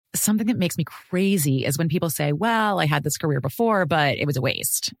Something that makes me crazy is when people say, well, I had this career before, but it was a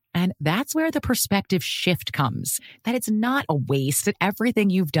waste. And that's where the perspective shift comes, that it's not a waste, that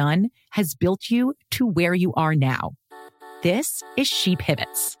everything you've done has built you to where you are now. This is She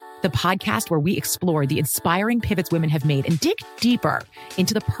Pivots, the podcast where we explore the inspiring pivots women have made and dig deeper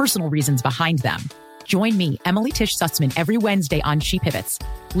into the personal reasons behind them. Join me, Emily Tish Sussman, every Wednesday on She Pivots.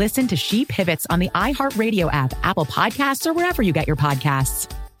 Listen to She Pivots on the iHeartRadio app, Apple Podcasts, or wherever you get your podcasts.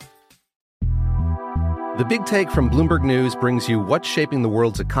 The Big Take from Bloomberg News brings you what's shaping the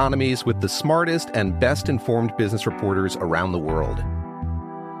world's economies with the smartest and best-informed business reporters around the world.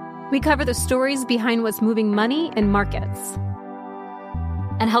 We cover the stories behind what's moving money and markets,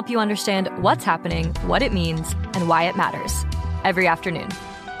 and help you understand what's happening, what it means, and why it matters every afternoon.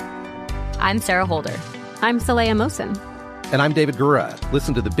 I'm Sarah Holder. I'm Saleha Mohsin. And I'm David Gura.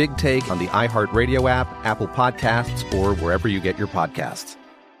 Listen to The Big Take on the iHeartRadio app, Apple Podcasts, or wherever you get your podcasts.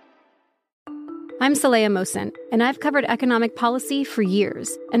 I'm Saleha Mohsin, and I've covered economic policy for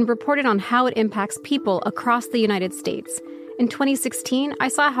years and reported on how it impacts people across the United States. In 2016, I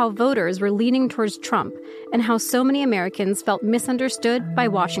saw how voters were leaning towards Trump and how so many Americans felt misunderstood by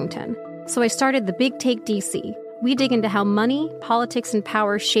Washington. So I started The Big Take DC. We dig into how money, politics, and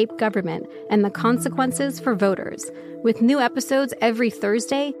power shape government and the consequences for voters. With new episodes every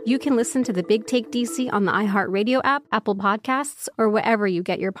Thursday, you can listen to The Big Take DC on the iHeartRadio app, Apple Podcasts, or wherever you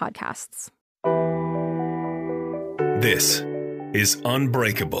get your podcasts. This is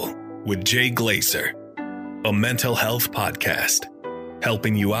Unbreakable with Jay Glazer, a mental health podcast,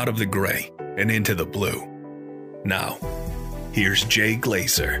 helping you out of the gray and into the blue. Now, here's Jay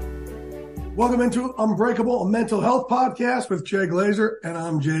Glazer. Welcome into Unbreakable, a mental health podcast with Jay Glazer, and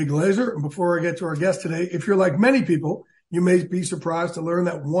I'm Jay Glazer. And before I get to our guest today, if you're like many people, you may be surprised to learn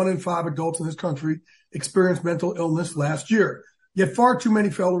that 1 in 5 adults in this country experienced mental illness last year. Yet far too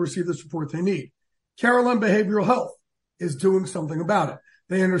many fail to receive the support they need. Carolyn Behavioral Health is doing something about it.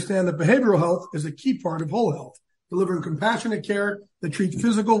 They understand that behavioral health is a key part of whole health, delivering compassionate care that treats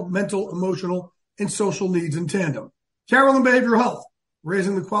physical, mental, emotional, and social needs in tandem. Carolyn Behavioral Health,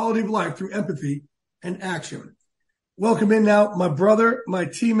 raising the quality of life through empathy and action. Welcome in now my brother, my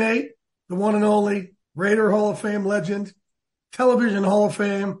teammate, the one and only Raider Hall of Fame legend, Television Hall of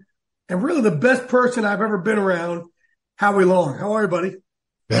Fame, and really the best person I've ever been around, Howie Long. How are you, buddy?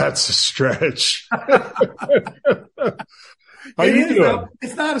 That's a stretch. How you doing?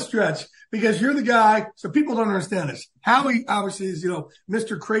 It's not a stretch because you're the guy. So people don't understand this. Howie obviously is,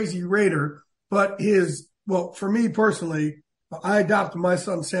 Mr. Crazy Raider, but for me personally, I adopted my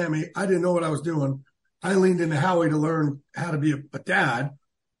son, Sammy. I didn't know what I was doing. I leaned into Howie to learn how to be a dad.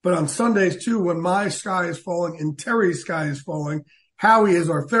 But on Sundays too, when my sky is falling and Terry's sky is falling, Howie is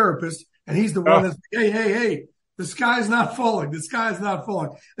our therapist and he's the one that's, hey. The sky's not falling. The sky's not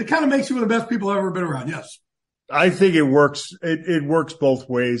falling. It kind of makes you one of the best people I've ever been around. Yes. I think it works. It works both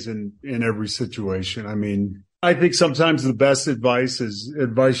ways in every situation. I mean, I think sometimes the best advice is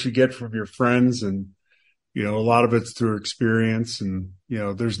advice you get from your friends. And, a lot of it's through experience and,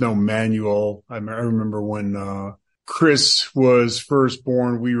 there's no manual. I remember when, Chris was first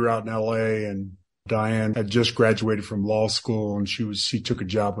born, we were out in LA and Diane had just graduated from law school and she took a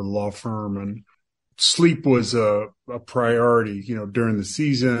job at a law firm and sleep was a priority, during the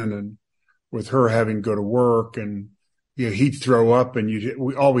season and with her having to go to work and, he'd throw up and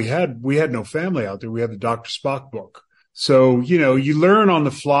we had no family out there. We had the Dr. Spock book. So, you learn on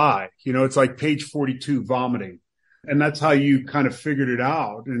the fly, it's like page 42 vomiting and that's how you kind of figured it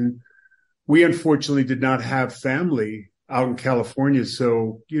out. And we unfortunately did not have family out in California.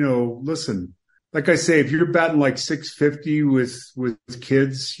 So, listen, like I say, if you're batting like 650 with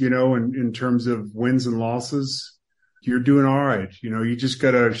kids, in terms of wins and losses, you're doing all right. You just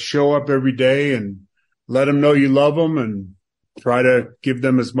got to show up every day and let them know you love them and try to give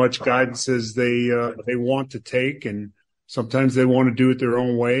them as much guidance as they want to take. And sometimes they want to do it their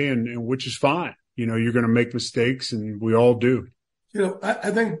own way and which is fine. You're going to make mistakes and we all do.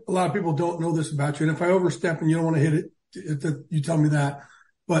 I think a lot of people don't know this about you. And if I overstep and you don't want to hit it, you tell me that.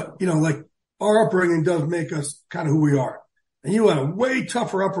 But, our upbringing does make us kind of who we are. And you had a way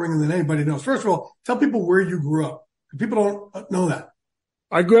tougher upbringing than anybody knows. First of all, tell people where you grew up. People don't know that.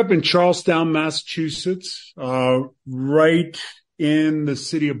 I grew up in Charlestown, Massachusetts, right in the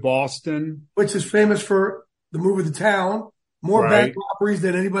city of Boston. Which is famous for the movie The Town. More right. bank robberies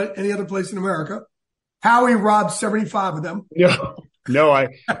than any other place in America. Howie robbed 75 of them. No, I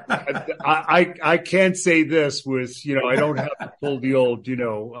can't say this with, I don't have to pull the old,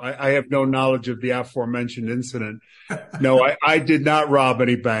 I have no knowledge of the aforementioned incident. No, I did not rob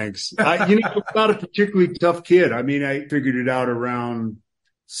any banks. I'm not a particularly tough kid. I mean, I figured it out around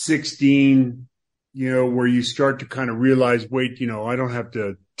 16, where you start to kind of realize, wait, I don't have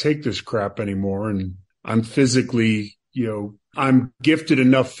to take this crap anymore. And I'm physically, I'm gifted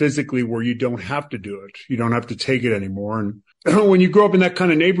enough physically where you don't have to do it. You don't have to take it anymore. And when you grow up in that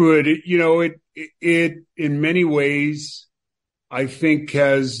kind of neighborhood, it in many ways, I think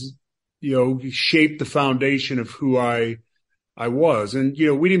has, shaped the foundation of who I was. And,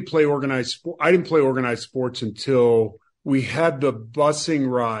 we didn't play organized sport. I didn't play organized sports until we had the busing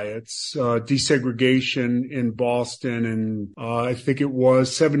riots, desegregation in Boston. And I think it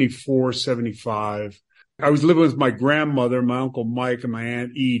was 74, 75. I was living with my grandmother, my Uncle Mike, and my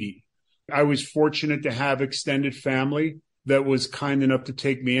Aunt Edie. I was fortunate to have extended family that was kind enough to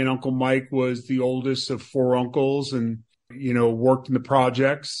take me in. Uncle Mike was the oldest of 4 uncles and, worked in the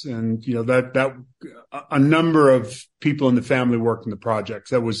projects. And, that a number of people in the family worked in the projects.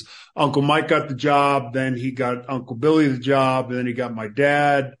 That was Uncle Mike got the job. Then he got Uncle Billy the job. And then he got my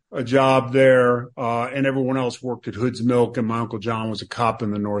dad a job there. And everyone else worked at Hood's Milk. And my Uncle John was a cop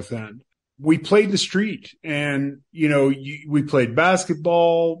in the North End. We played in the street and, we played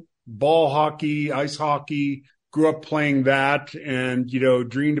basketball, ball hockey, ice hockey, grew up playing that and,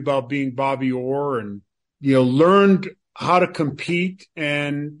 dreamed about being Bobby Orr and, learned how to compete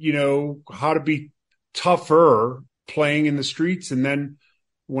and, how to be tougher playing in the streets. And then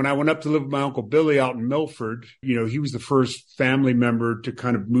when I went up to live with my Uncle Billy out in Milford, he was the first family member to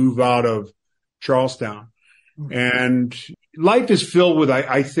kind of move out of Charlestown. And life is filled with,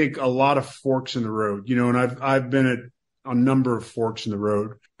 I think, a lot of forks in the road, and I've been at a number of forks in the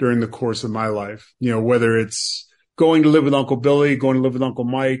road during the course of my life, whether it's going to live with Uncle Billy, going to live with Uncle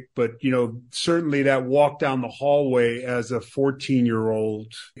Mike, but, certainly that walk down the hallway as a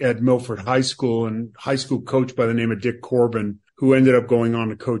 14-year-old at Milford High School and high school coach by the name of Dick Corbin, who ended up going on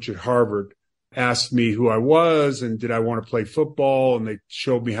to coach at Harvard, asked me who I was and did I want to play football. And they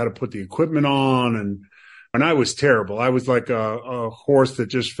showed me how to put the equipment on. And I was terrible. I was like a horse that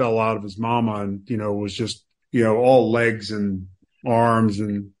just fell out of his mama and, was just, all legs and arms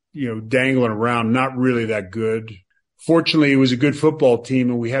and, dangling around, not really that good. Fortunately, it was a good football team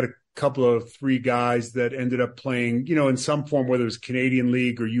and we had a couple of 3 guys that ended up playing, in some form, whether it was Canadian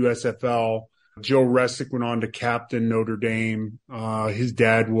League or USFL. Joe Ressick went on to captain Notre Dame. His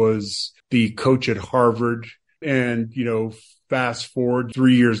dad was the coach at Harvard and, fast forward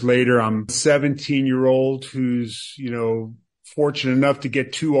 3 years later, I'm a 17-year-old who's, fortunate enough to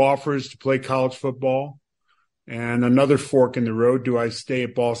get 2 offers to play college football and another fork in the road. Do I stay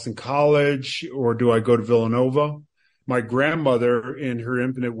at Boston College or do I go to Villanova? My grandmother, in her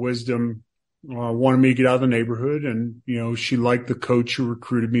infinite wisdom, wanted me to get out of the neighborhood. And, she liked the coach who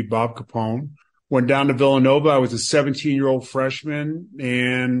recruited me, Bob Capone. Went down to Villanova. I was a 17-year-old freshman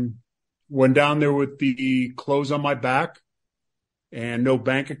and went down there with the clothes on my back. And no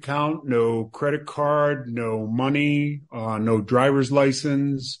bank account, no credit card, no money, no driver's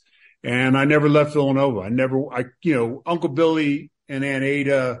license. And I never left Villanova. Uncle Billy and Aunt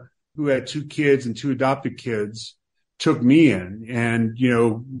Ada, who had 2 kids and 2 adopted kids, took me in. And,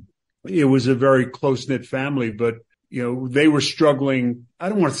 it was a very close-knit family, but, they were struggling. I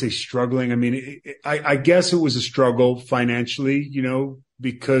don't want to say struggling. I mean, I guess it was a struggle financially,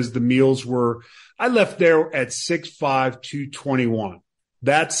 because the meals were, I left there at 6'5", 221.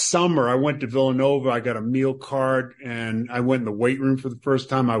 That summer, I went to Villanova. I got a meal card and I went in the weight room for the first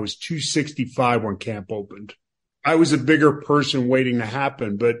time. I was 265 when camp opened. I was a bigger person waiting to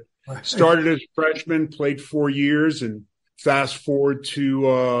happen, but started as a freshman, played 4 years and fast forward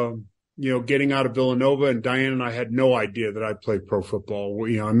to, getting out of Villanova. And Diane and I had no idea that I'd play pro football.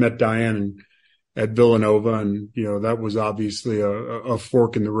 I met Diane at Villanova and, that was obviously a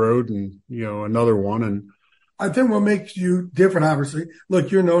fork in the road and, another one. And I think what makes you different, obviously,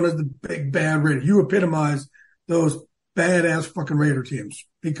 look, you're known as the big bad Raider. You epitomize those badass fucking Raider teams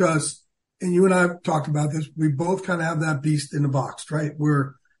because, and you and I have talked about this, we both kind of have that beast in the box, right?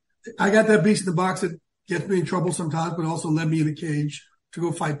 Where I got that beast in the box that gets me in trouble sometimes, but also led me in a cage to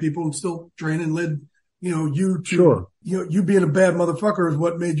go fight people and still train and led, you to, sure. You being a bad motherfucker is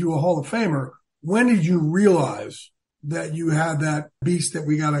what made you a Hall of Famer. When did you realize that you had that beast that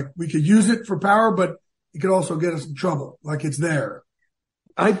we could use it for power, but it could also get us in trouble? Like it's there.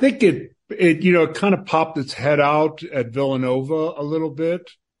 I think it kind of popped its head out at Villanova a little bit.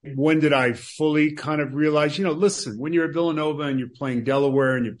 When did I fully kind of realize, listen, when you're at Villanova and you're playing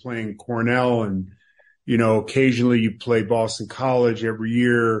Delaware and you're playing Cornell and, occasionally you play Boston College every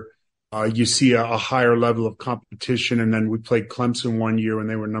year, you see a higher level of competition. And then we played Clemson one year when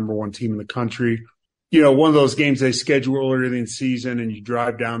they were number 1 team in the country. one of those games they schedule earlier in the season, and you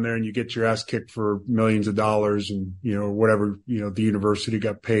drive down there and you get your ass kicked for millions of dollars and, whatever, the university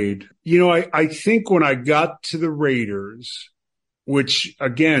got paid. I think when I got to the Raiders, which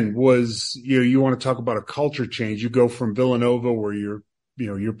again was, you want to talk about a culture change. You go from Villanova where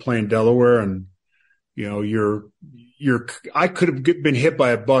you're playing Delaware and, I could have been hit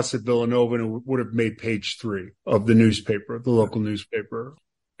by a bus at Villanova and it would have made page 3 of the newspaper, the local newspaper.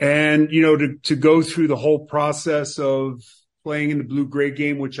 And, to go through the whole process of playing in the blue-gray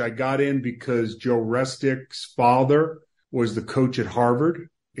game, which I got in because Joe Restick's father was the coach at Harvard.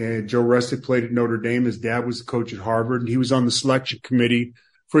 And Joe Restick played at Notre Dame. His dad was the coach at Harvard, and he was on the selection committee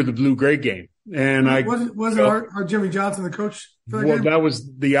for the blue-gray game. And wasn't our Jimmy Johnson the coach for the game? That was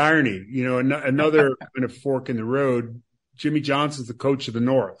the irony. Another kind of fork in the road. Jimmy Johnson's the coach of the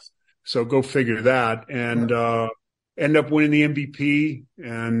North. So go figure that. And end up winning the MVP.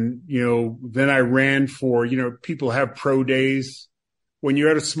 And, then I ran for, people have pro days. When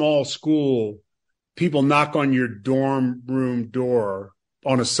you're at a small school, people knock on your dorm room door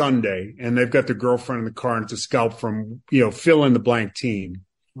on a Sunday and they've got their girlfriend in the car and it's a scout from, fill in the blank team.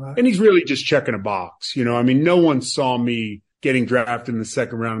 Right. And he's really just checking a box. No one saw me getting drafted in the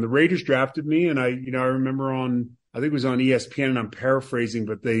second round. The Raiders drafted me and I remember I think it was on ESPN and I'm paraphrasing,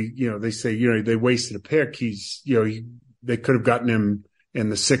 but they say, they wasted a pick. They could have gotten him in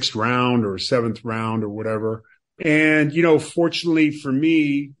the 6th round or 7th round or whatever. And, fortunately for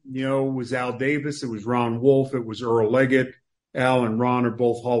me, it was Al Davis. It was Ron Wolf. It was Earl Leggett. Al and Ron are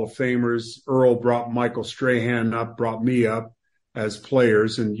both Hall of Famers. Earl brought Michael Strahan up, brought me up as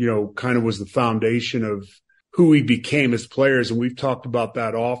players and, kind of was the foundation of who we became as players. And we've talked about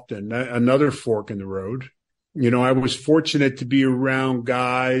that often. Another fork in the road. I was fortunate to be around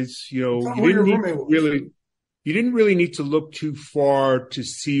guys, you didn't really need to look too far to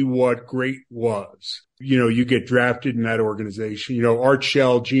see what great was. You get drafted in that organization. Art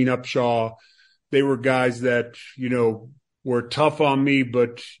Shell, Gene Upshaw, they were guys that, were tough on me,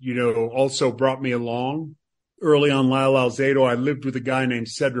 but, also brought me along. Early on, Lyle Alzado, I lived with a guy named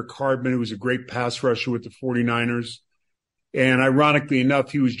Cedric Hardman, who was a great pass rusher with the 49ers. And ironically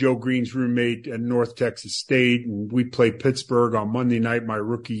enough, he was Joe Green's roommate at North Texas State. And we played Pittsburgh on Monday night my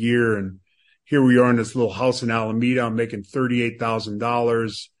rookie year. And here we are in this little house in Alameda. I'm making $38,000,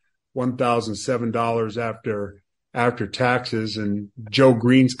 $1,007 after taxes. And Joe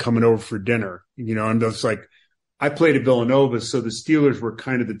Green's coming over for dinner, and it's like, I played at Villanova, so the Steelers were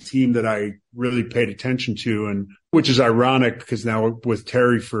kind of the team that I really paid attention to, and which is ironic because now with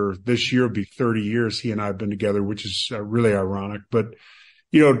Terry for this year, it'll be 30 years he and I have been together, which is really ironic. But,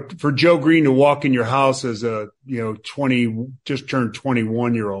 for Joe Green to walk in your house as a, just turned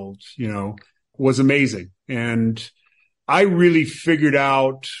 21-year-old, was amazing. And I really figured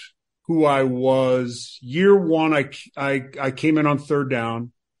out who I was. Year one, I came in on 3rd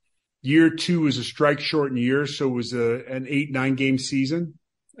down. Year 2 was a strike shortened year, so it was an 8-9 game season.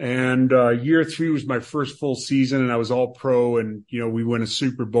 And year 3 was my first full season, and I was all pro, and we win a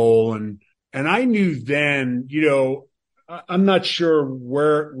Super Bowl, and I knew then, I'm not sure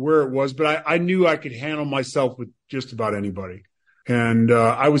where it was, but I knew I could handle myself with just about anybody, and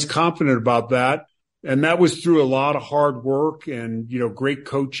I was confident about that. And that was through a lot of hard work and, great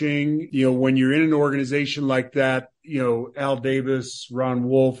coaching. When you're in an organization like that, Al Davis, Ron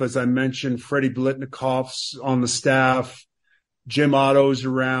Wolf, as I mentioned, Freddie Blitnikoff's on the staff, Jim Otto's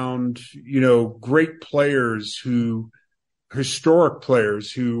around, great players historic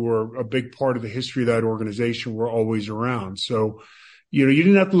players who were a big part of the history of that organization were always around. So, you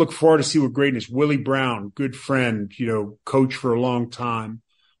didn't have to look far to see what greatness. Willie Brown, good friend, coach for a long time.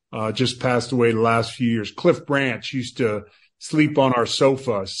 Just passed away the last few years. Cliff Branch used to sleep on our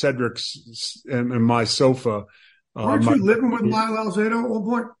sofa, Cedric's and my sofa. Weren't you living with Lyle Alzado at one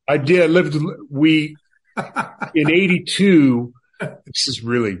point? I did. In 82, this is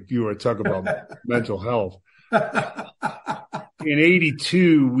really, you want to talk about mental health. In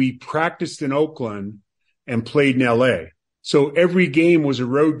 82, we practiced in Oakland and played in LA. So every game was a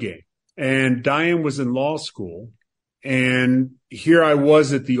road game. And Diane was in law school. And here I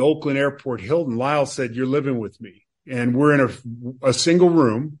was at the Oakland Airport Hilton. Lyle said, "You're living with me." And we're in a single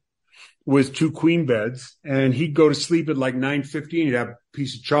room with 2 queen beds. And he'd go to sleep at like 9:15. He'd have a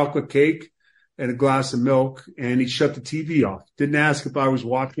piece of chocolate cake and a glass of milk. And he'd shut the TV off. Didn't ask if I was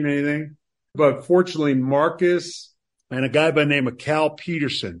watching anything. But fortunately, Marcus and a guy by the name of Cal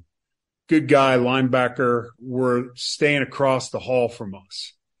Peterson, good guy, linebacker, were staying across the hall from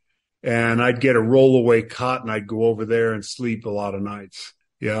us. And I'd get a rollaway cot and I'd go over there and sleep a lot of nights.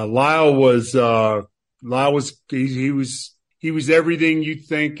 Yeah. Lyle was everything you'd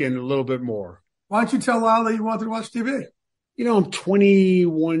think and a little bit more. Why don't you tell Lyle that you wanted to watch TV? You know, I'm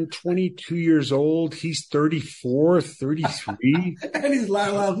 21, 22 years old. He's 34, 33. And he's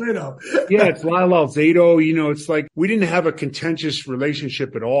Lyle Alzado. Yeah, it's Lyle Alzado. You know, it's like we didn't have a contentious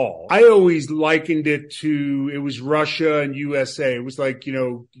relationship at all. I always likened it to, it was Russia and USA. It was like, you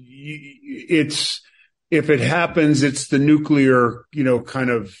know, it's, if it happens, it's the nuclear, you know, kind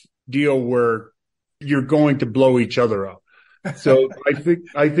of deal where you're going to blow each other up. So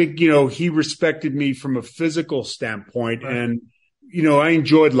I think, you know, he respected me from a physical standpoint. Right. And, you know, I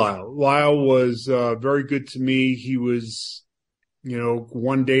enjoyed Lyle. Lyle was very good to me. He was, you know,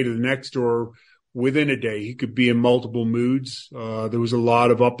 one day to the next or within a day. He could be in multiple moods. There was a lot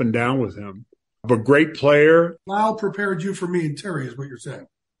of up and down with him. But great player. Lyle prepared you for me and Terry is what you're saying.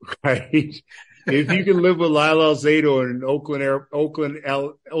 Right. If you can live with Lyle Alzado in Oakland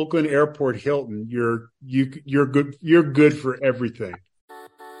Airport Hilton, you're good. You're good for everything.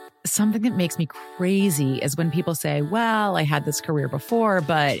 Something that makes me crazy is when people say, well, I had this career before,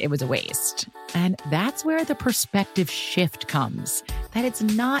 but it was a waste. And that's where the perspective shift comes, that it's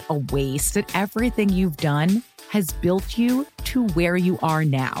not a waste, that everything you've done has built you to where you are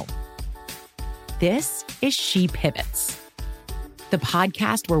now. This is She Pivots, the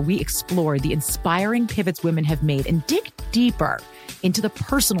podcast where we explore the inspiring pivots women have made and dig deeper into the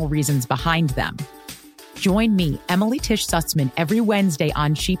personal reasons behind them. Join me, Emily Tish Sussman, every Wednesday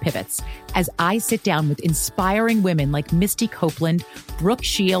on She Pivots as I sit down with inspiring women like Misty Copeland, Brooke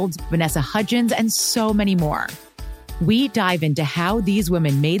Shields, Vanessa Hudgens, and so many more. We dive into how these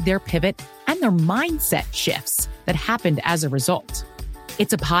women made their pivot and their mindset shifts that happened as a result.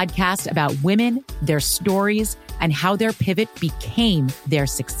 It's a podcast about women, their stories, and how their pivot became their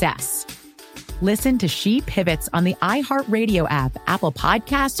success. Listen to She Pivots on the iHeartRadio app, Apple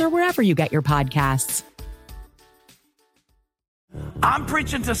Podcasts, or wherever you get your podcasts. I'm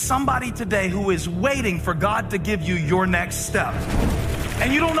preaching to somebody today who is waiting for God to give you your next step.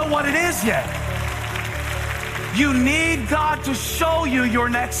 And you don't know what it is yet. You need God to show you your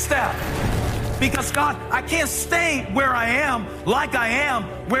next step. Because God, I can't stay where I am, like I am,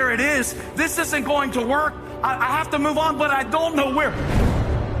 where it is. This isn't going to work. I have to move on, but I don't know where.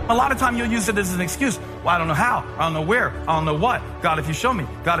 A lot of time you'll use it as an excuse. Well, I don't know how. I don't know where. I don't know what. God, if you show me.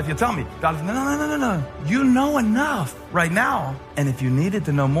 God, if you tell me. God, if... No. You know enough right now. And if you needed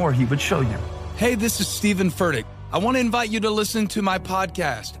to know more, he would show you. Hey, this is Stephen Furtick. I want to invite you to listen to my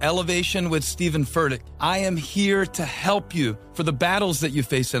podcast, Elevation with Stephen Furtick. I am here to help you for the battles that you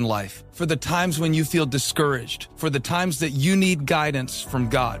face in life, for the times when you feel discouraged, for the times that you need guidance from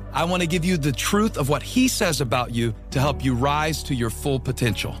God. I want to give you the truth of what he says about you to help you rise to your full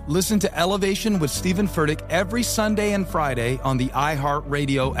potential. Listen to Elevation with Stephen Furtick every Sunday and Friday on the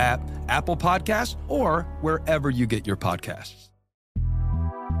iHeartRadio app, Apple Podcasts, or wherever you get your podcasts.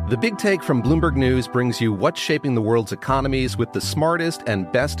 The Big Take from Bloomberg News brings you what's shaping the world's economies with the smartest and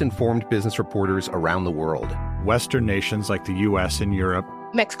best-informed business reporters around the world. Western nations like the U.S. and Europe.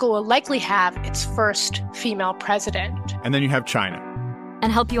 Mexico will likely have its first female president. And then you have China.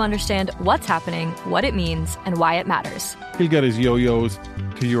 And help you understand what's happening, what it means, and why it matters. He'll get his yo-yos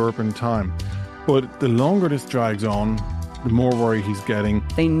to Europe in time. But the longer this drags on, the more worry he's getting.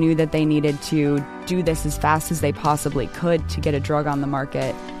 They knew that they needed to do this as fast as they possibly could to get a drug on the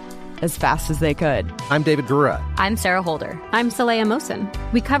market as fast as they could. I'm David Gura. I'm Sarah Holder. I'm Saleha Mohsen.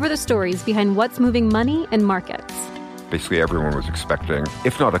 We cover the stories behind what's moving money and markets. Basically, everyone was expecting,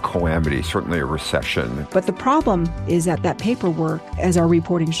 if not a calamity, certainly a recession. But the problem is that paperwork, as our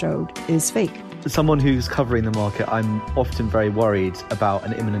reporting showed, is fake. As someone who's covering the market, I'm often very worried about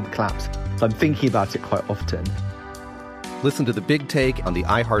an imminent collapse. So I'm thinking about it quite often. Listen to The Big Take on the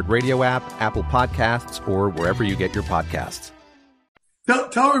iHeartRadio app, Apple Podcasts, or wherever you get your podcasts.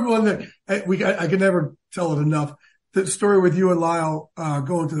 Tell everyone that I can never tell it enough. The story with you and Lyle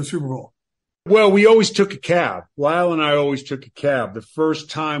going to the Super Bowl. Well, we always took a cab. Lyle and I always took a cab. The first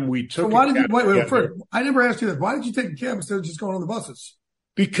time we took a cab. Wait, first, I never asked you this. Why did you take a cab instead of just going on the buses?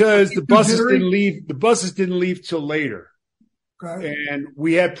 Because the buses didn't leave. The buses didn't leave till later. Okay. And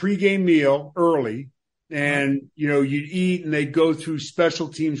we had pregame meal early, and you'd eat, and they'd go through special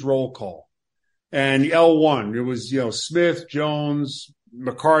teams roll call. And L1, it was, Smith, Jones,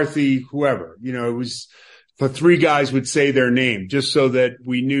 McCarthy, whoever, it was the three guys would say their name just so that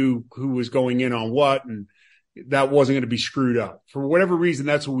we knew who was going in on what. And that wasn't going to be screwed up. For whatever reason,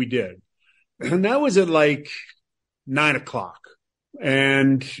 that's what we did. And that was at like 9:00,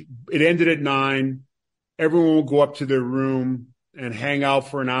 and it ended at 9. Everyone would go up to their room and hang out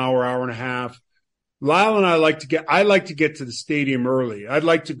for an hour, hour and a half. Lyle and I like to get to the stadium early. I'd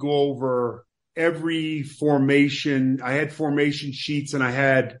like to go over every formation. I had formation sheets and I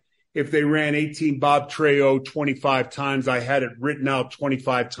had if they ran 18 Bob Trejo 25 times, I had it written out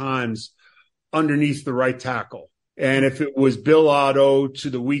 25 times underneath the right tackle. And if it was Bill Otto to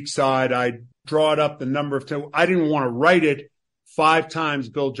the weak side, I'd draw it up the number of times. I didn't want to write it 5 times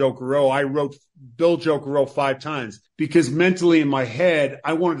Bill Jokerow. I wrote Bill Jokerow 5 times because mentally in my head,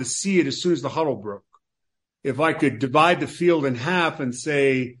 I wanted to see it as soon as the huddle broke. If I could divide the field in half and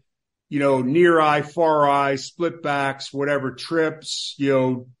say, near eye, far eye, split backs, whatever, trips,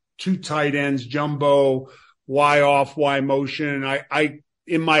 2 tight ends, jumbo, Y off, Y motion. I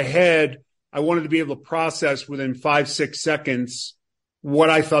in my head, I wanted to be able to process within 5-6 seconds what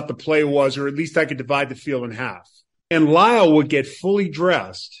I thought the play was, or at least I could divide the field in half. And Lyle would get fully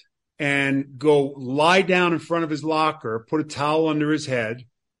dressed and go lie down in front of his locker, put a towel under his head,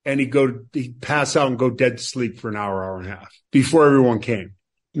 and he'd pass out and go dead to sleep for an hour and a half before everyone came.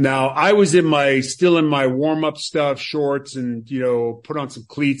 Now, I was still in my warm-up stuff, shorts, and, put on some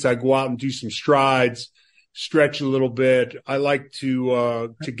cleats. I go out and do some strides, stretch a little bit. I like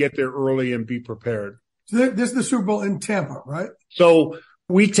to get there early and be prepared. So this is the Super Bowl in Tampa, right? So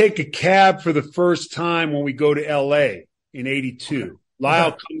we take a cab for the first time when we go to L.A. in 82. Okay.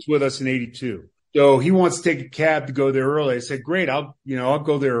 Lyle comes with us in 82. So he wants to take a cab to go there early. I said, great, I'll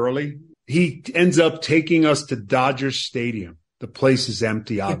go there early. He ends up taking us to Dodger Stadium. The place is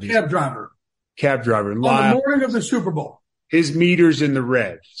empty, obviously. Cab driver. On the morning of the Super Bowl. His meter's in the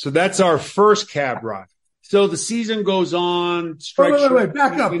red. So that's our first cab ride. So the season goes on. Wait.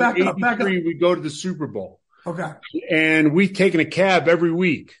 Back up. We go to the Super Bowl. Okay. And we've taken a cab every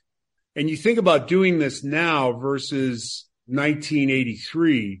week. And you think about doing this now versus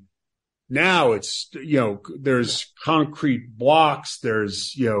 1983. Now it's, there's concrete blocks.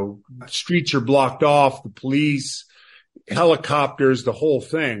 There's, streets are blocked off, the police, helicopters, the whole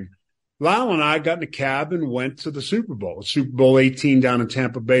thing. Lyle and I got in a cab and went to the Super Bowl 18 down in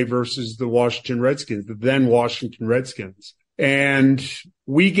Tampa Bay versus the Washington Redskins, the then Washington Redskins. And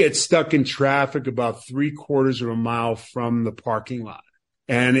we get stuck in traffic about 3/4 of a mile from the parking lot.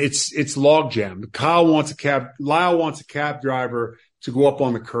 And it's log jam. Lyle wants a cab driver to go up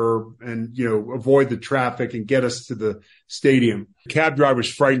on the curb and, avoid the traffic and get us to the stadium. The cab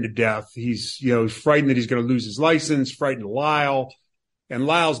driver's frightened to death. He's, frightened that he's going to lose his license, frightened of Lyle, and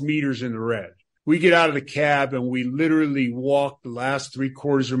Lyle's meter's in the red. We get out of the cab and we literally walk the last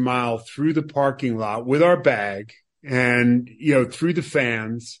 3/4 of a mile through the parking lot with our bag and, through the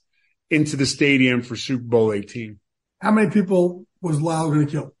fans into the stadium for Super Bowl 18. How many people was Lyle going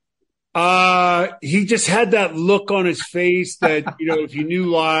to kill? He just had that look on his face that, if you knew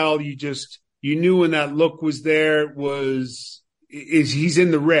Lyle, you knew when that look was there, he's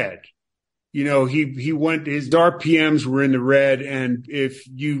in the red. He went, his RPMs were in the red. And if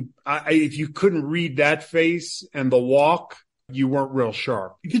you couldn't read that face and the walk, you weren't real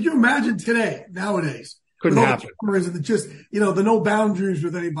sharp. Could you imagine nowadays? Couldn't happen. Just, the no boundaries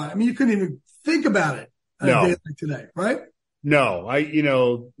with anybody. I mean, you couldn't even think about it on a day like today, right? No,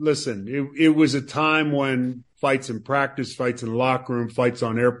 listen, it was a time when fights in practice, fights in the locker room, fights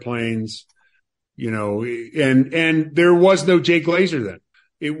on airplanes, and there was no Jay Glazer then.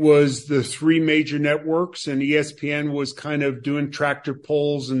 It was the 3 major networks, and ESPN was kind of doing tractor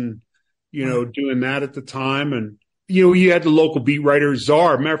pulls and, doing that at the time. And, you had the local beat writer,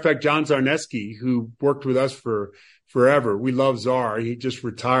 Czar. Matter of fact, John Zarneski, who worked with us for forever. We love Czar. He just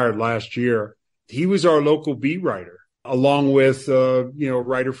retired last year. He was our local beat writer, along with, a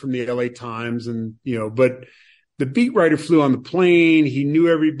writer from the LA Times. And, but the beat writer flew on the plane. He knew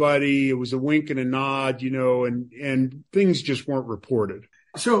everybody. It was a wink and a nod, and things just weren't reported.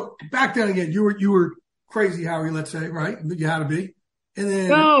 So back then again, you were crazy, Howie, let's say, right? You had to be. And then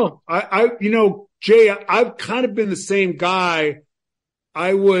no, Jay, I've kind of been the same guy.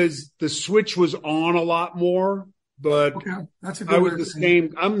 The switch was on a lot more, but okay. That's a good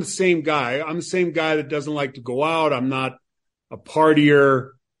I'm the same guy. I'm the same guy that doesn't like to go out. I'm not a partier.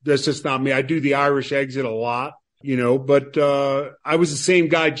 That's just not me. I do the Irish exit a lot, but I was the same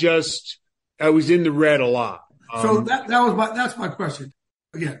guy. I was in the red a lot. So that's my question.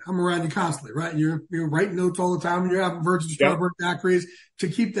 Again, I'm around you constantly, right? And you're writing notes all the time and you're having virgin strawberry daiquiris to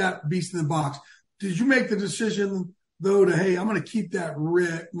keep that beast in the box. Did you make the decision though hey, I'm going to keep that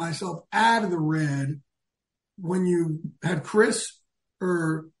myself out of the red when you had Chris,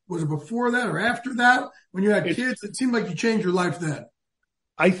 or was it before that or after that? When you had kids, it seemed like you changed your life then.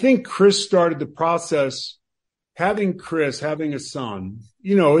 I think Chris started the process. Having a son,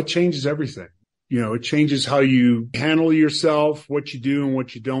 it changes everything. It changes how you handle yourself, what you do and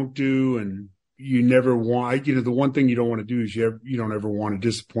what you don't do. And you never want, the one thing you don't want to do is you don't ever want to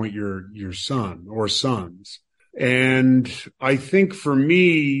disappoint your son or sons. And I think for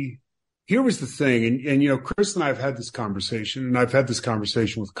me, here was the thing. And, Chris and I have had this conversation, and I've had this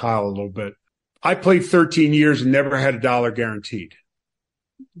conversation with Kyle a little bit. I played 13 years and never had $1 guaranteed,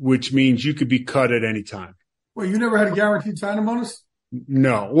 which means you could be cut at any time. Well, you never had a guaranteed signing bonus?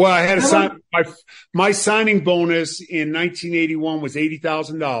 No. Well, I had my signing bonus in 1981 was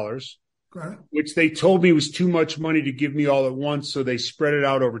 $80,000, okay, which they told me was too much money to give me all at once. So they spread it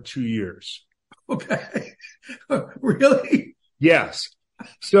out over 2 years. Okay. Really? Yes.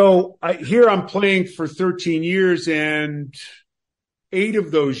 So here I'm playing for 13 years, and 8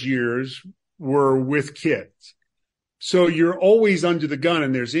 of those years were with kids. So you're always under the gun,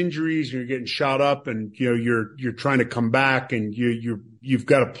 and there's injuries, and you're getting shot up, and you're trying to come back, and you've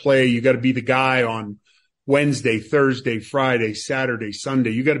got to play. You got to be the guy on Wednesday, Thursday, Friday, Saturday, Sunday.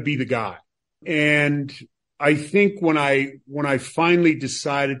 You got to be the guy. And I think when I finally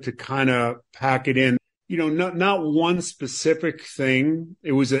decided to kind of pack it in, not one specific thing.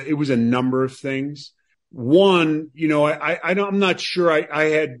 It was a number of things. One, I'm not sure.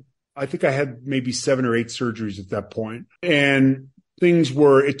 I think I had maybe 7 or 8 surgeries at that point. And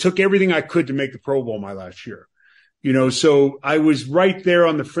it took everything I could to make the Pro Bowl my last year. So I was right there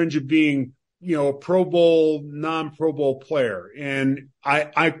on the fringe of being, a Pro Bowl, non-Pro Bowl player. And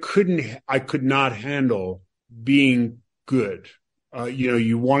I could not handle being good.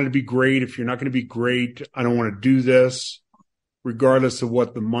 You wanted to be great. If you're not going to be great, I don't want to do this, regardless of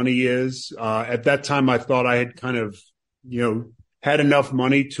what the money is. At that time, I thought I had kind of, had enough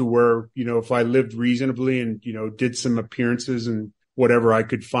money to where, if I lived reasonably and, did some appearances and whatever, I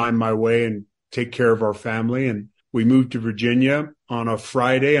could find my way and take care of our family. And we moved to Virginia on a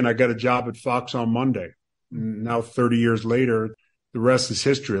Friday, and I got a job at Fox on Monday. Now, 30 years later, the rest is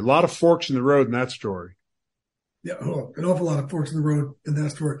history. A lot of forks in the road in that story. Yeah, an awful lot of forks in the road in that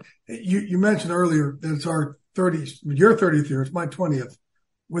story. You mentioned earlier that it's your 30th year. It's my 20th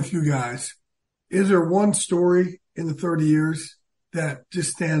with you guys. Is there one story in the 30 years that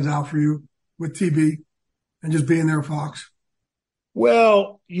just stands out for you with TB and just being there at Fox?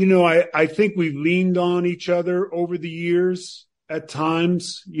 Well, I think we've leaned on each other over the years at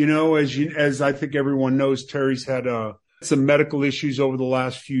times. As I think everyone knows, Terry's had some medical issues over the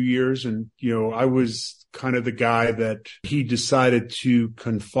last few years. And, I was kind of the guy that he decided to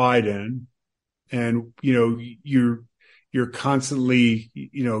confide in. And, you're constantly,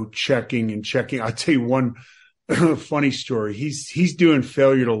 checking. I'll tell you one funny story. He's doing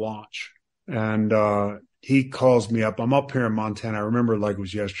Failure to Launch. And he calls me up. I'm up here in Montana. I remember it like it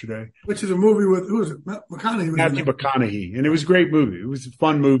was yesterday. Which is a movie with, who is it? McConaughey. Matthew McConaughey. And it was a great movie. It was a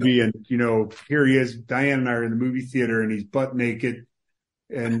fun movie. And, here he is. Diane and I are in the movie theater, and he's butt naked.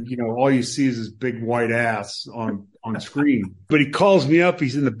 And, all you see is his big white ass on screen. But he calls me up.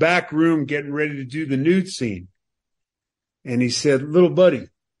 He's in the back room getting ready to do the nude scene. And he said, "Little buddy,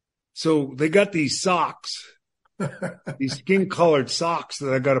 so they got these socks, these skin-colored socks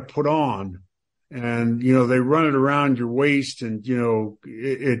that I got to put on. And, they run it around your waist, and,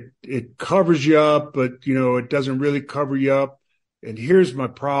 it covers you up, but, it doesn't really cover you up. And here's my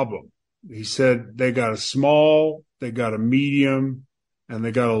problem." He said, "They got a small, they got a medium, and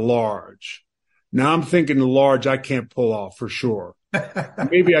they got a large." Now I'm thinking the large I can't pull off for sure.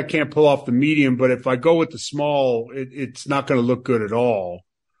 Maybe I can't pull off the medium, but if I go with the small, it's not going to look good at all.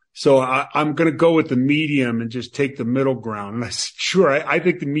 So I'm going to go with the medium and just take the middle ground. And I said, "Sure, I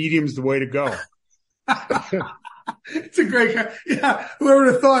think the medium's the way to go." It's a great guy. Yeah. Whoever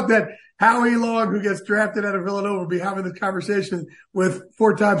would have thought that Howie Long, who gets drafted out of Villanova, would be having this conversation with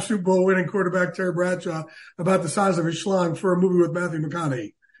 4-time Super Bowl winning quarterback Terry Bradshaw about the size of his schlong for a movie with Matthew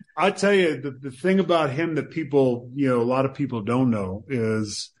McConaughey. I tell you, the thing about him that people, a lot of people don't know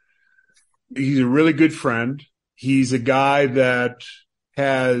is he's a really good friend. He's a guy that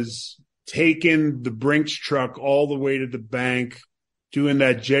has taken the Brinks truck all the way to the bank, doing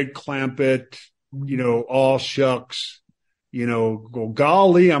that Jed Clampett, all shucks, go,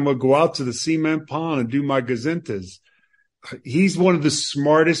 golly, I'm going to go out to the cement pond and do my gazintas. He's one of the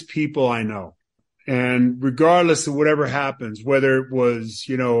smartest people I know. And regardless of whatever happens, whether it was,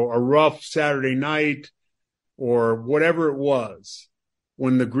 a rough Saturday night or whatever it was,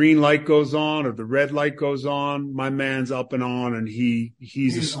 when the green light goes on or the red light goes on, my man's up and on, and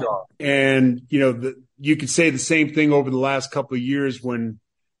he's a star. And, you could say the same thing over the last couple of years when,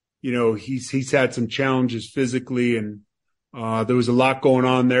 he's had some challenges physically, and there was a lot going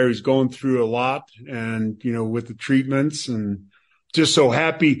on there. He's going through a lot, and, with the treatments, and just so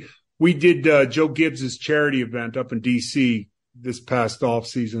happy. We did Joe Gibbs's charity event up in D.C. this past off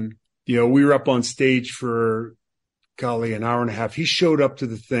season. We were up on stage for, golly, an hour and a half. He showed up to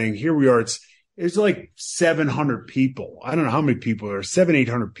the thing. Here we are. There's like 700 people. I don't know how many people there are,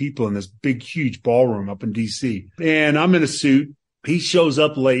 700-800 people in this big, huge ballroom up in DC. And I'm in a suit. He shows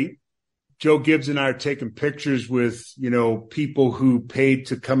up late. Joe Gibbs and I are taking pictures with, people who paid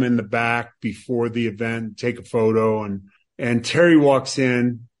to come in the back before the event, take a photo. And Terry walks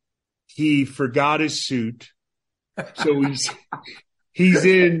in. He forgot his suit. So he's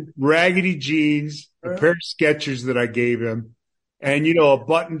in raggedy jeans, a pair of Skechers that I gave him, and, a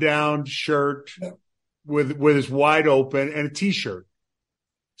button-down shirt with his wide open and a T-shirt.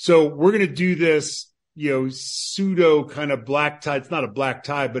 So we're going to do this, pseudo kind of black tie. It's not a black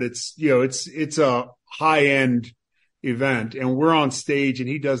tie, but it's a high-end event. And we're on stage and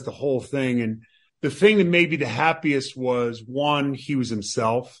he does the whole thing. And the thing that made me the happiest was, one, he was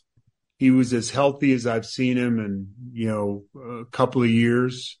himself. He was as healthy as I've seen him in, a couple of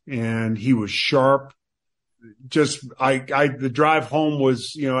years, and he was sharp. Just, the drive home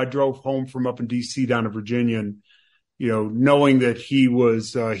was, I drove home from up in DC down to Virginia, and, knowing that he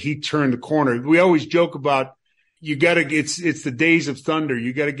turned the corner. We always joke about, it's the days of thunder.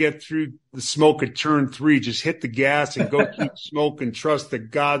 You got to get through the smoke at turn 3. Just hit the gas and go through the smoke and trust that,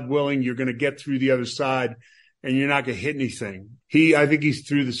 God willing, you're going to get through the other side and you're not going to hit anything. I think he's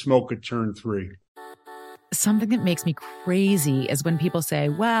through the smoke at turn 3. Something that makes me crazy is when people say,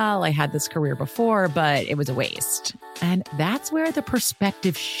 well, I had this career before, but it was a waste. And that's where the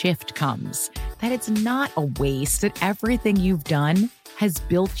perspective shift comes, that it's not a waste, that everything you've done has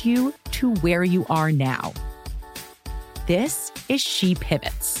built you to where you are now. This is She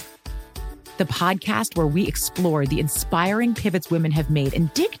Pivots, the podcast where we explore the inspiring pivots women have made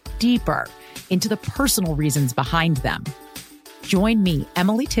and dig deeper into the personal reasons behind them. Join me,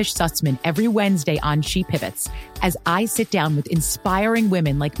 Emily Tish Sussman, every Wednesday on She Pivots as I sit down with inspiring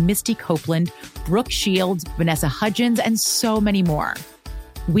women like Misty Copeland, Brooke Shields, Vanessa Hudgens, and so many more.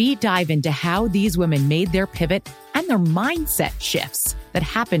 We dive into how these women made their pivot and their mindset shifts that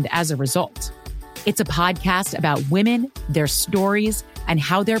happened as a result. It's a podcast about women, their stories, and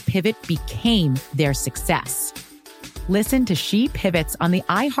how their pivot became their success. Listen to She Pivots on the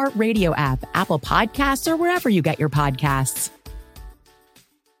iHeartRadio app, Apple Podcasts, or wherever you get your podcasts.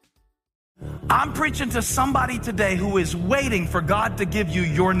 I'm preaching to somebody today who is waiting for God to give you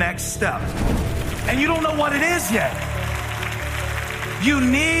your next step. And you don't know what it is yet. You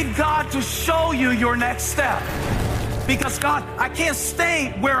need God to show you your next step. Because God, I can't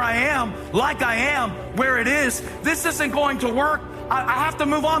stay where I am, like I am, where it is. This isn't going to work. I have to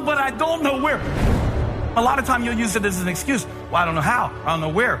move on, but I don't know where. A lot of time you'll use it as an excuse. Well, I don't know how. I don't know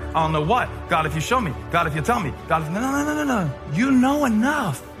where. I don't know what. God, if you show me. God, if you tell me. God, no. You know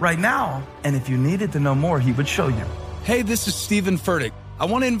enough right now. And if you needed to know more, he would show you. Hey, this is Stephen Furtick. I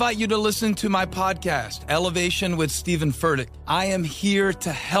want to invite you to listen to my podcast, Elevation with Stephen Furtick. I am here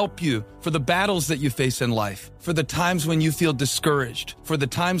to help you for the battles that you face in life, for the times when you feel discouraged, for the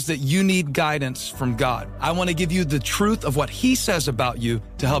times that you need guidance from God. I want to give you the truth of what he says about you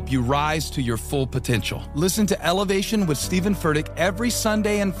to help you rise to your full potential. Listen to Elevation with Stephen Furtick every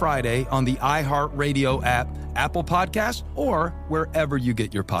Sunday and Friday on the iHeartRadio app, Apple Podcasts, or wherever you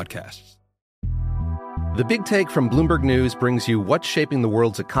get your podcasts. The Big Take from Bloomberg News brings you what's shaping the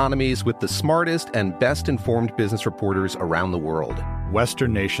world's economies with the smartest and best-informed business reporters around the world.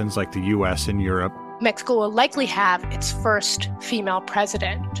 Western nations like the U.S. and Europe. Mexico will likely have its first female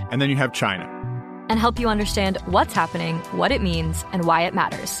president. And then you have China. And help you understand what's happening, what it means, and why it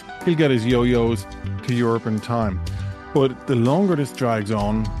matters. He'll get his yo-yos to Europe in time. But the longer this drags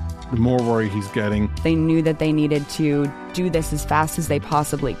on, the more worried he's getting. They knew that they needed to do this as fast as they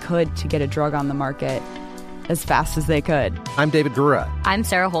possibly could to get a drug on the market as fast as they could. I'm David Gura. I'm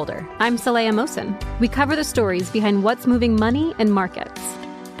Sarah Holder. I'm Saleha Mohsen. We cover the stories behind what's moving money and markets.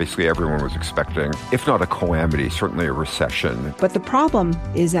 Basically, everyone was expecting, if not a calamity, certainly a recession. But the problem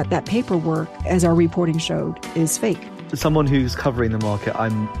is that paperwork, as our reporting showed, is fake. As someone who's covering the market,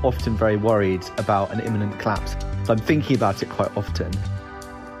 I'm often very worried about an imminent collapse. So I'm thinking about it quite often.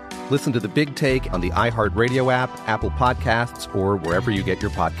 Listen to The Big Take on the iHeartRadio app, Apple Podcasts, or wherever you get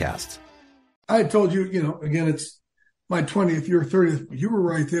your podcasts. I had told you, again, it's my 20th, your 30th. You were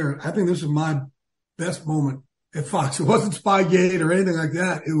right there. I think this is my best moment at Fox. It wasn't Spygate or anything like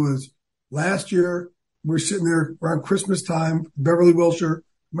that. It was last year. We were sitting there around Christmas time, Beverly Wilshire.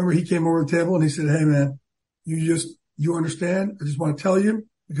 Remember, he came over the table and he said, hey, man, you understand? I just want to tell you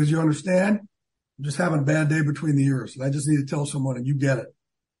because you understand. I'm just having a bad day between the ears. And I just need to tell someone and you get it.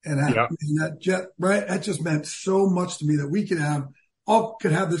 And that just meant so much to me that we could have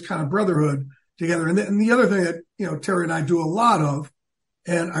this kind of brotherhood together. And the other thing that, Terry and I do a lot of,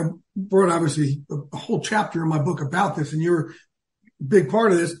 and I wrote obviously a whole chapter in my book about this, and you're a big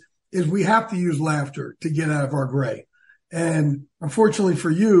part of this, is we have to use laughter to get out of our gray. And unfortunately for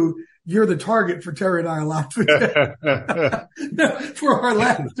you, you're the target for Terry and I a lot for our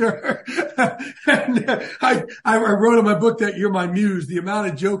laughter. And I wrote in my book that you're my muse. The amount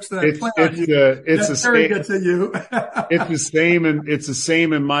of jokes that I play on you, Terry gets at you. It's the same, and it's the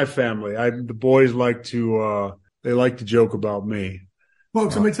same in my family. The boys like to joke about me.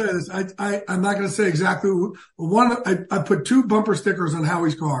 Folks, let me tell you this. I'm not going to say exactly I put 2 bumper stickers on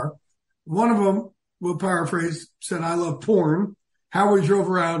Howie's car. One of them, we'll paraphrase, said, "I love porn." Howie drove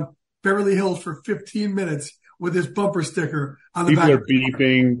around Beverly Hills for 15 minutes with his bumper sticker on the back. People are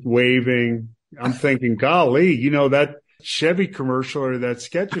beeping, waving. I'm thinking, golly, that Chevy commercial or that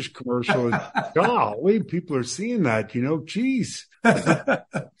Skechers commercial, golly, people are seeing that, geez.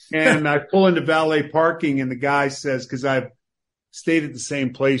 And I pull into valet parking and the guy says, because I've stayed at the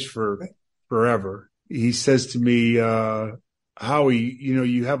same place for forever. He says to me, "Howie,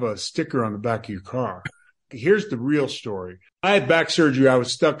 you have a sticker on the back of your car." Here's the real story. I had back surgery. I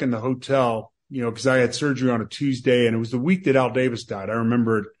was stuck in the hotel, because I had surgery on a Tuesday, and it was the week that Al Davis died. I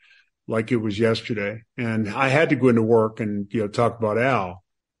remember it like it was yesterday. And I had to go into work and, talk about Al.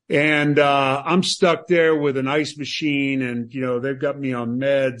 And I'm stuck there with an ice machine, and, they've got me on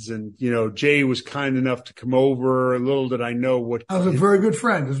meds. And, Jay was kind enough to come over. Little did I know what. I was a very good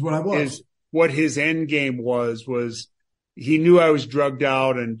friend is what I was. What his end game was he knew I was drugged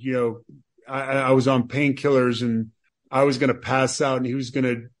out, and, I was on painkillers and I was going to pass out, and he was going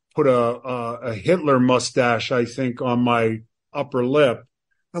to put a Hitler mustache, I think, on my upper lip.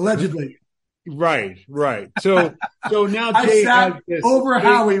 Allegedly. Right. So now I Jay sat has this over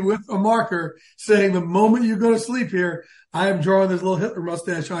Howie with a marker saying, "The moment you go to sleep here, I am drawing this little Hitler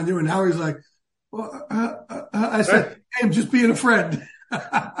mustache on you." And Howie's like, "Well, I said, hey, I'm just being a friend."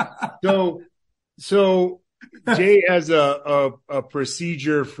 So Jay has a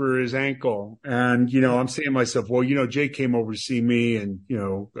procedure for his ankle, and I'm saying to myself, well, Jay came over to see me, and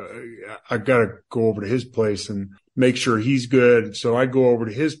I got to go over to his place and make sure he's good. So I go over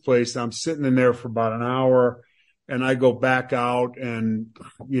to his place. I'm sitting in there for about an hour, and I go back out, and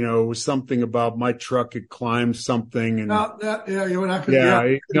it was something about my truck had climbed something, and you were not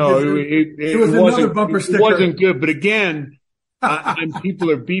it was another bumper sticker. It wasn't good, but again. And people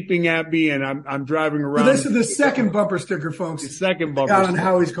are beeping at me, and I'm driving around. Well, this is the second bumper sticker, folks. The second bumper got on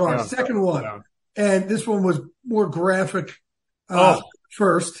Howie's car. Yeah. Second one. Yeah. And this one was more graphic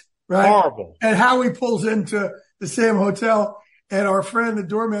first, right? Horrible. And Howie pulls into the same hotel, and our friend, the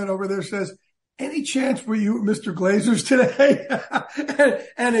doorman over there, says, "Any chance were you at Mr. Glazer's today?"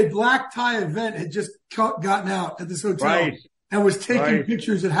 and a black tie event had just gotten out at this hotel and was taking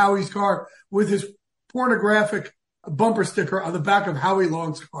pictures at Howie's car with his pornographic bumper sticker on the back of Howie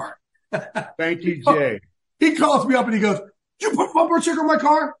Long's car. Thank you, Jay. He calls me up and he goes, "Did you put a bumper sticker on my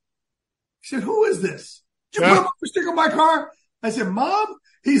car?" He said, "Who is this? Did you put a bumper sticker on my car?" I said, "Mom."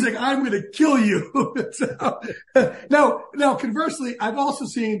 He's like, "I'm going to kill you." Now, conversely, I've also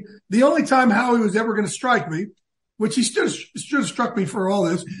seen the only time Howie was ever going to strike me, which he should have struck me for all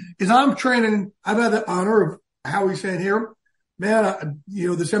this, is I'm training. I've had the honor of Howie saying, "Here, man,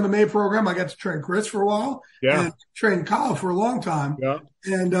 this MMA program, I got to train Chris for a while. Yeah. And train Kyle for a long time. Yeah.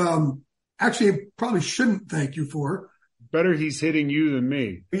 And, actually, I probably shouldn't thank you for it. Better he's hitting you than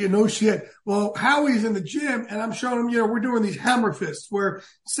me. No shit. Well, Howie's in the gym, and I'm showing him, we're doing these hammer fists where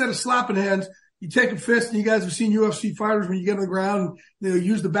instead of slapping hands, you take a fist, and you guys have seen UFC fighters when you get on the ground, and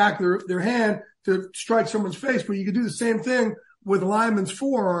use the back of their hand to strike someone's face. But you can do the same thing with linemen's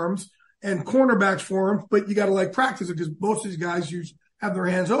forearms and cornerbacks forearms, but you got to practice it because most of these guys have their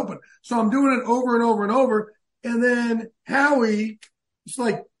hands open. So I'm doing it over and over and over. And then Howie, it's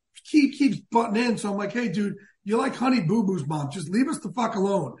like, he keeps butting in. So I'm like, "Hey, dude, you like Honey Boo Boo's mom. Just leave us the fuck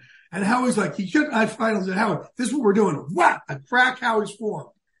alone." And Howie's like, I finally said, "Howie, this is what we're doing." Whap! I crack Howie's forearm.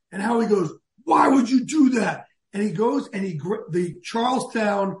 And Howie goes, "Why would you do that?" And he goes and the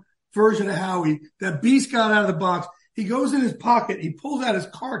Charlestown version of Howie, that beast got out of the box. He goes in his pocket. He pulls out his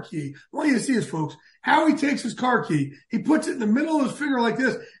car key. I want you to see this, folks. Howie takes his car key. He puts it in the middle of his finger like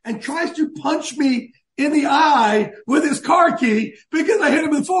this and tries to punch me in the eye with his car key because I hit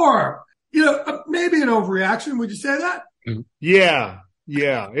him in the forearm. Maybe an overreaction. Would you say that? Yeah.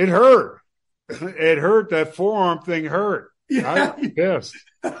 It hurt. It hurt. That forearm thing hurt. Yeah. I was pissed.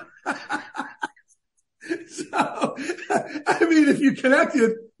 So, if you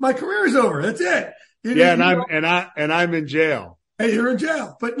connected, my career's over. That's it. And I'm in jail. Hey, you're in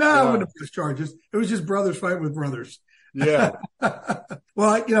jail. But no, I wouldn't have pressed charges. It was just brothers fighting with brothers. Yeah.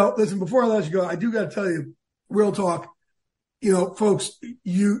 Well, listen, before I let you go, I do got to tell you, real talk, folks,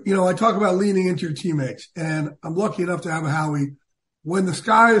 I talk about leaning into your teammates, and I'm lucky enough to have a Howie when the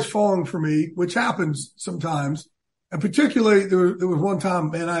sky is falling for me, which happens sometimes, and particularly there was one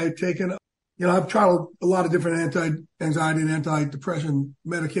time, man, I had taken, I've tried a lot of different anti-anxiety and antidepressant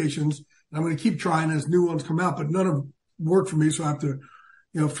medications, and I'm going to keep trying as new ones come out, but none have worked for me, so I have to,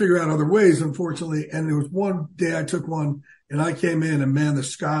 figure out other ways, unfortunately. And there was one day I took one, and I came in, and man, the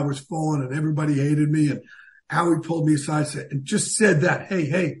sky was falling, and everybody hated me, and Howie pulled me aside and just said that,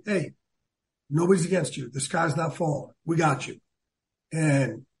 hey, nobody's against you. The sky's not falling. We got you.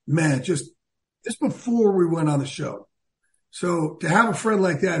 And man, just before we went on the show. So to have a friend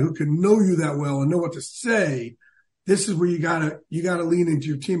like that who can know you that well and know what to say, this is where you gotta lean into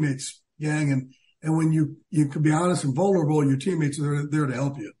your teammates, gang. And when you can be honest and vulnerable, your teammates are there to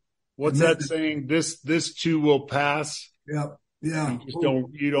help you. What's that saying? This too will pass. Yeah. Yeah.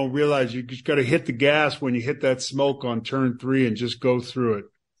 You don't realize you just got to hit the gas when you hit that smoke on turn 3 and just go through it.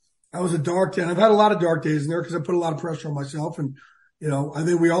 That was a dark day. I've had a lot of dark days in there because I put a lot of pressure on myself. And, I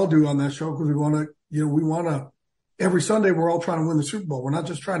think we all do on that show because we want to, every Sunday we're all trying to win the Super Bowl. We're not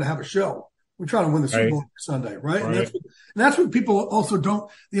just trying to have a show. We're trying to win the Super Bowl every Sunday, right? And that's what people also don't,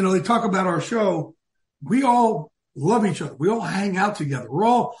 they talk about our show. We all love each other. We all hang out together. We're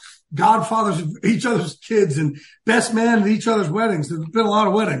all godfathers of each other's kids and best man at each other's weddings. There's been a lot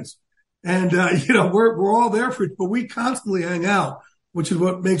of weddings. And, we're all there for it, but we constantly hang out, which is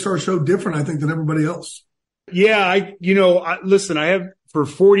what makes our show different, I think, than everybody else. Yeah. Listen, I have for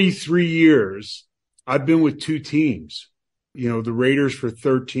 43 years, I've been with 2 teams, the Raiders for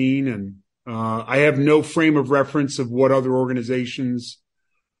 13. And, I have no frame of reference of what other organizations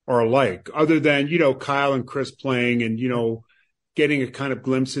are like other than, Kyle and Chris playing and, getting a kind of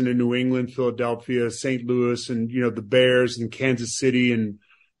glimpse into New England, Philadelphia, St. Louis, and, the Bears and Kansas City and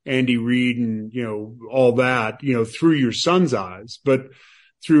Andy Reid and, all that, through your son's eyes. But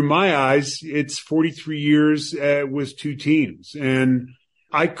through my eyes, it's 43 years with 2 teams. And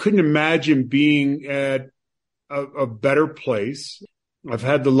I couldn't imagine being at a better place. I've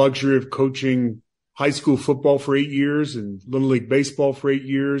had the luxury of coaching high school football for 8 years and Little League baseball for 8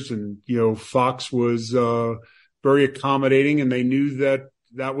 years. And, Fox was very accommodating and they knew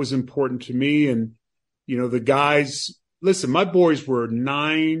that was important to me. And, the guys, listen, my boys were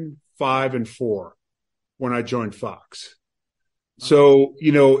 9, 5, and 4 when I joined Fox. So,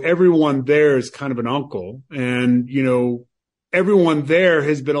 everyone there is kind of an uncle and, everyone there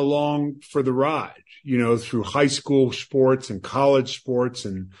has been along for the ride, through high school sports and college sports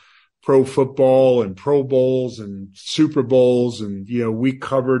and pro football and Pro Bowls and Super Bowls. And, we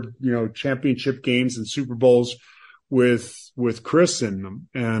covered, championship games and Super Bowls with Chris in them.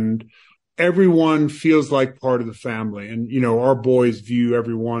 And everyone feels like part of the family. And, our boys view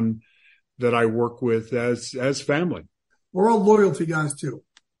everyone that I work with as family. We're all loyalty guys too.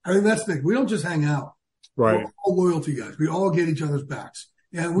 I mean, that's the thing. We don't just hang out. Right. We're all loyalty guys. We all get each other's backs.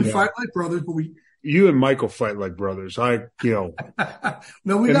 And we fight like brothers, but you and Michael fight like brothers. No,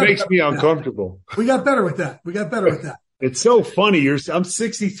 it makes me uncomfortable. We got better with that. It's so funny. I'm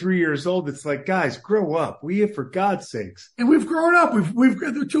 63 years old. It's like, guys, grow up. For God's sakes. And we've grown up. We've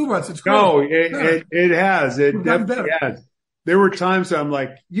the 2 of us. It's grown. No, it has. It definitely has. There were times I'm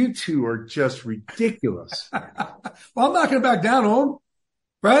like, you 2 are just ridiculous. Well, I'm not going to back down on him,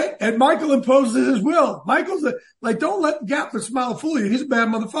 right? And Michael imposes his will. Michael's don't let Gap the smile fool you. He's a bad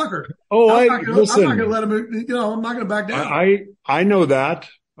motherfucker. Oh, I'm not going to let him. I'm not going to back down. I know that.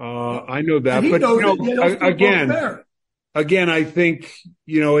 I know that. But again, I think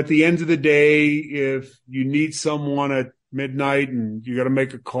at the end of the day, if you need someone at midnight and you got to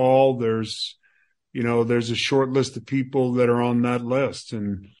make a call, there's a short list of people that are on that list.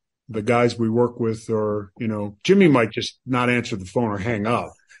 And the guys we work with are, Jimmy might just not answer the phone or hang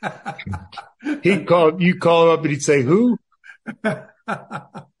up. You call him up and he'd say, who?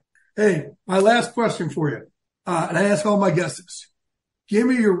 Hey, my last question for you. And I ask all my guests, give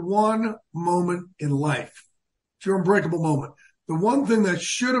me your one moment in life. It's your unbreakable moment. The one thing that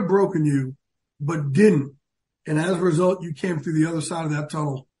should have broken you, but didn't. And as a result, you came through the other side of that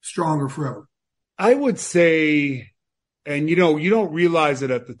tunnel stronger forever. I would say, and you don't realize it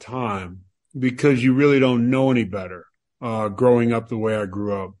at the time because you really don't know any better, growing up the way I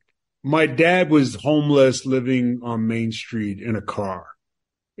grew up. My dad was homeless living on Main Street in a car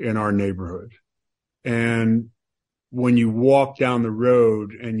in our neighborhood. And when you walk down the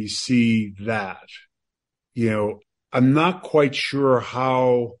road and you see that, I'm not quite sure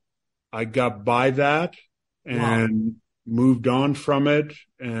how I got by that and moved on from it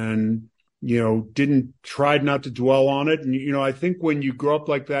and, tried not to dwell on it. And, I think when you grow up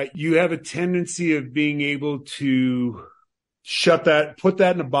like that, you have a tendency of being able to put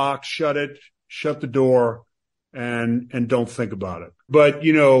that in a box, shut the door and don't think about it. But,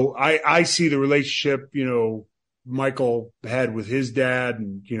 you know, I see the relationship, you know, Michael had with his dad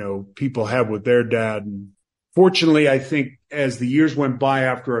and, you know, people have with their dad. And fortunately, I think as the years went by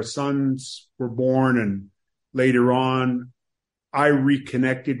after our sons were born and later on, I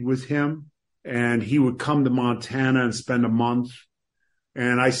reconnected with him, and he would come to Montana and spend a month.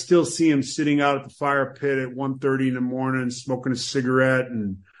 And I still see him sitting out at the fire pit at 1:30 in the morning, smoking a cigarette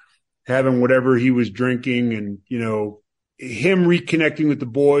and having whatever he was drinking. And, you know, him reconnecting with the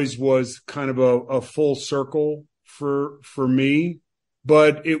boys was kind of a full circle for me,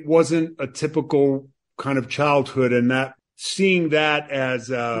 but it wasn't a typical kind of childhood. And that seeing that as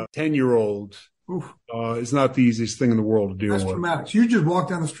a 10-year-old is not the easiest thing in the world to deal with. That's traumatic. So you just walk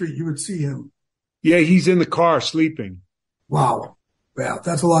down the street, you would see him. Yeah, he's in the car sleeping. Wow. Yeah,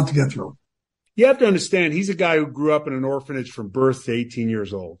 that's a lot to get through. You have to understand, he's a guy who grew up in an orphanage from birth to 18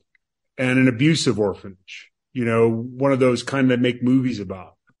 years old, and an abusive orphanage, you know, one of those kind that make movies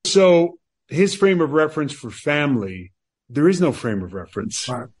about. So his frame of reference for family, there is no frame of reference.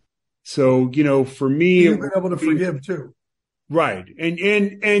 Right. So, you know, for me, you've been able to forgive too. Right.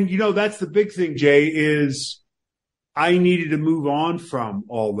 And, you know, that's the big thing, Jay, is I needed to move on from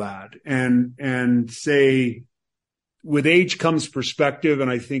all that and say, with age comes perspective. And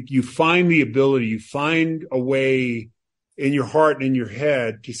I think you find the ability, you find a way in your heart and in your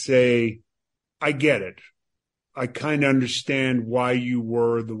head to say, I get it. I kind of understand why you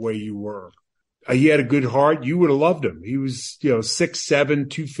were the way you were. He had a good heart. You would have loved him. He was, you know, 6'7",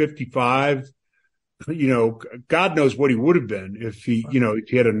 255. You know, God knows what he would have been if he, you know, if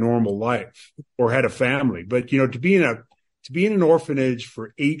he had a normal life or had a family. But, you know, to be in an orphanage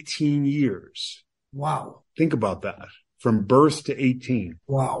for 18 years. Wow. Think about that. From birth to 18.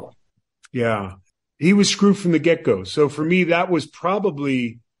 Wow. Yeah. He was screwed from the get-go. So for me, that was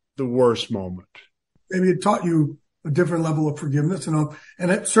probably the worst moment. Maybe it taught you a different level of forgiveness and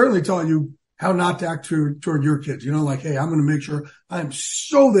it certainly taught you how not to act toward your kids. You know, like, hey, I'm going to make sure I'm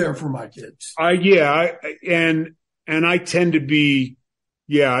so there for my kids. And I tend to be,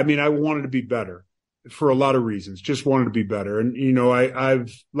 I mean, I wanted to be better for a lot of reasons, just wanted to be better. And, you know,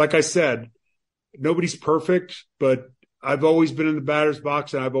 I've, like I said, nobody's perfect, but I've always been in the batter's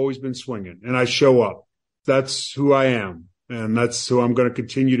box and I've always been swinging and I show up. That's who I am. And that's who I'm going to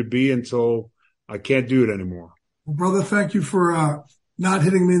continue to be until I can't do it anymore. Well, brother, thank you for not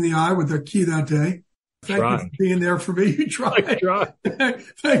hitting me in the eye with the key that day. Thank you for being there for me. You tried.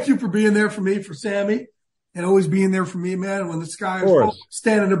 Thank you for being there for me, for Sammy, and always being there for me, man. When the sky is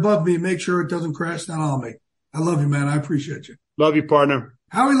standing above me, make sure it doesn't crash down on me. I love you, man. I appreciate you. Love you, partner.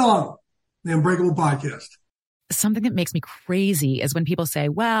 Howie Long, the Unbreakable Podcast. Something that makes me crazy is when people say,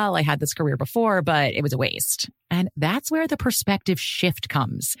 well, I had this career before, but it was a waste. And that's where the perspective shift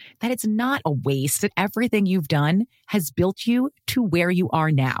comes, that it's not a waste, that everything you've done has built you to where you are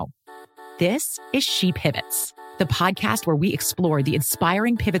now. This is She Pivots, the podcast where we explore the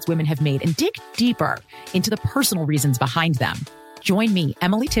inspiring pivots women have made and dig deeper into the personal reasons behind them. Join me,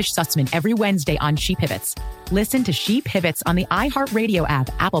 Emily Tish Sussman, every Wednesday on She Pivots. Listen to She Pivots on the iHeartRadio app,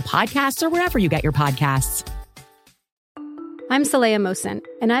 Apple Podcasts, or wherever you get your podcasts. I'm Saleha Mohsen,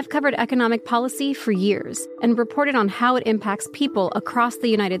 and I've covered economic policy for years and reported on how it impacts people across the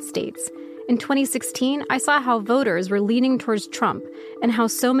United States. In 2016, I saw how voters were leaning towards Trump and how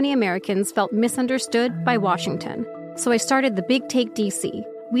so many Americans felt misunderstood by Washington. So I started The Big Take DC.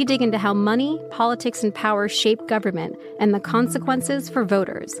 We dig into how money, politics, and power shape government and the consequences for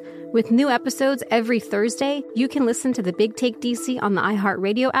voters. With new episodes every Thursday, you can listen to The Big Take DC on the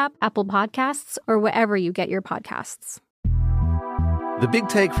iHeartRadio app, Apple Podcasts, or wherever you get your podcasts. The Big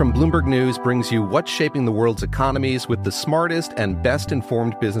Take from Bloomberg News brings you what's shaping the world's economies with the smartest and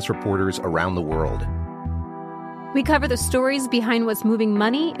best-informed business reporters around the world. We cover the stories behind what's moving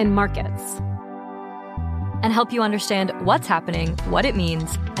money and markets, and help you understand what's happening, what it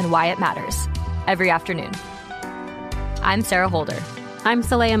means, and why it matters every afternoon. I'm Sarah Holder. I'm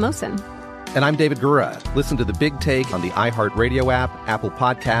Saleha Mohsen. And I'm David Gura. Listen to The Big Take on the iHeartRadio app, Apple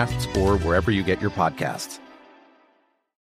Podcasts, or wherever you get your podcasts.